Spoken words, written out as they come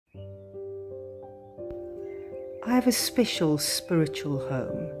I have a special spiritual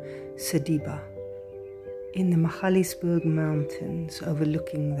home, Sediba, in the Magaliesberg Mountains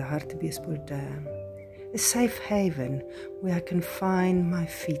overlooking the Hartbeespoort Dam, a safe haven where I can find my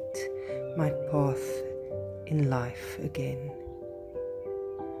feet, my path in life again.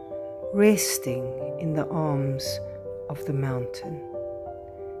 Resting in the arms of the mountain,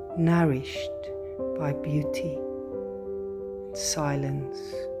 nourished by beauty, silence,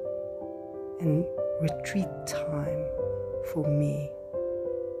 and retreat time for me.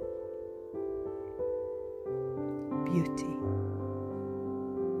 Beauty.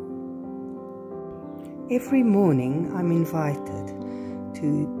 Every morning I'm invited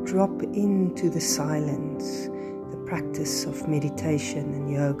to drop into the silence, the practice of meditation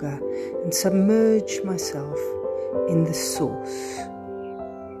and yoga, and submerge myself in the source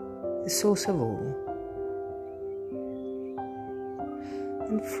of all.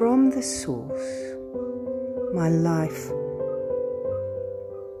 And from the source, my life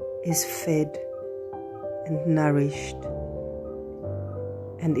is fed and nourished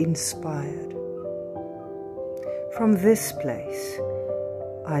and inspired. From this place,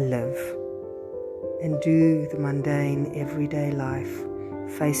 I live and do the mundane everyday life,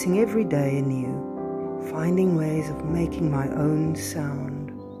 facing every day anew, finding ways of making my own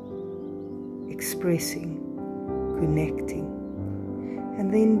sound, expressing, connecting,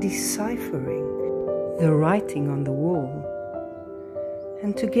 and then deciphering the writing on the wall.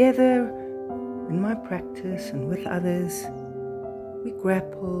 And together, in my practice and with others, we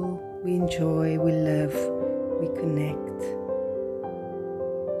grapple, we enjoy, we live, we connect.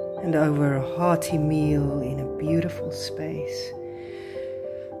 And over a hearty meal in a beautiful space,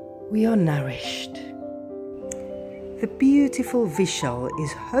 we are nourished. The beautiful Vishal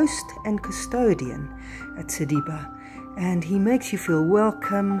is host and custodian at Sediba, and he makes you feel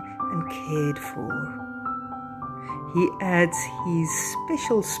welcome and cared for. He adds his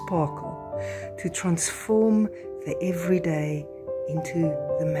special sparkle to transform the everyday into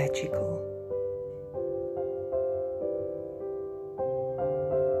the magical.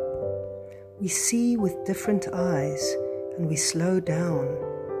 We see with different eyes and we slow down,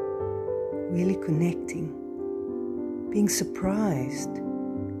 really connecting, being surprised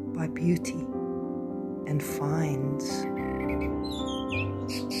by beauty and finds.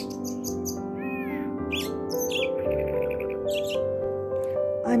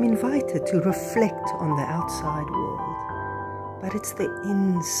 I'm invited to reflect on the outside world, but it's the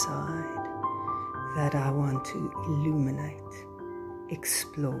inside that I want to illuminate,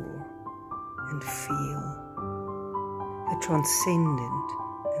 explore, and feel. The transcendent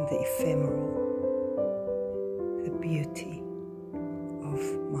and the ephemeral, the beauty of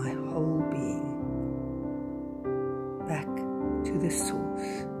my whole being, back to the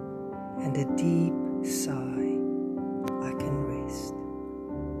source and a deep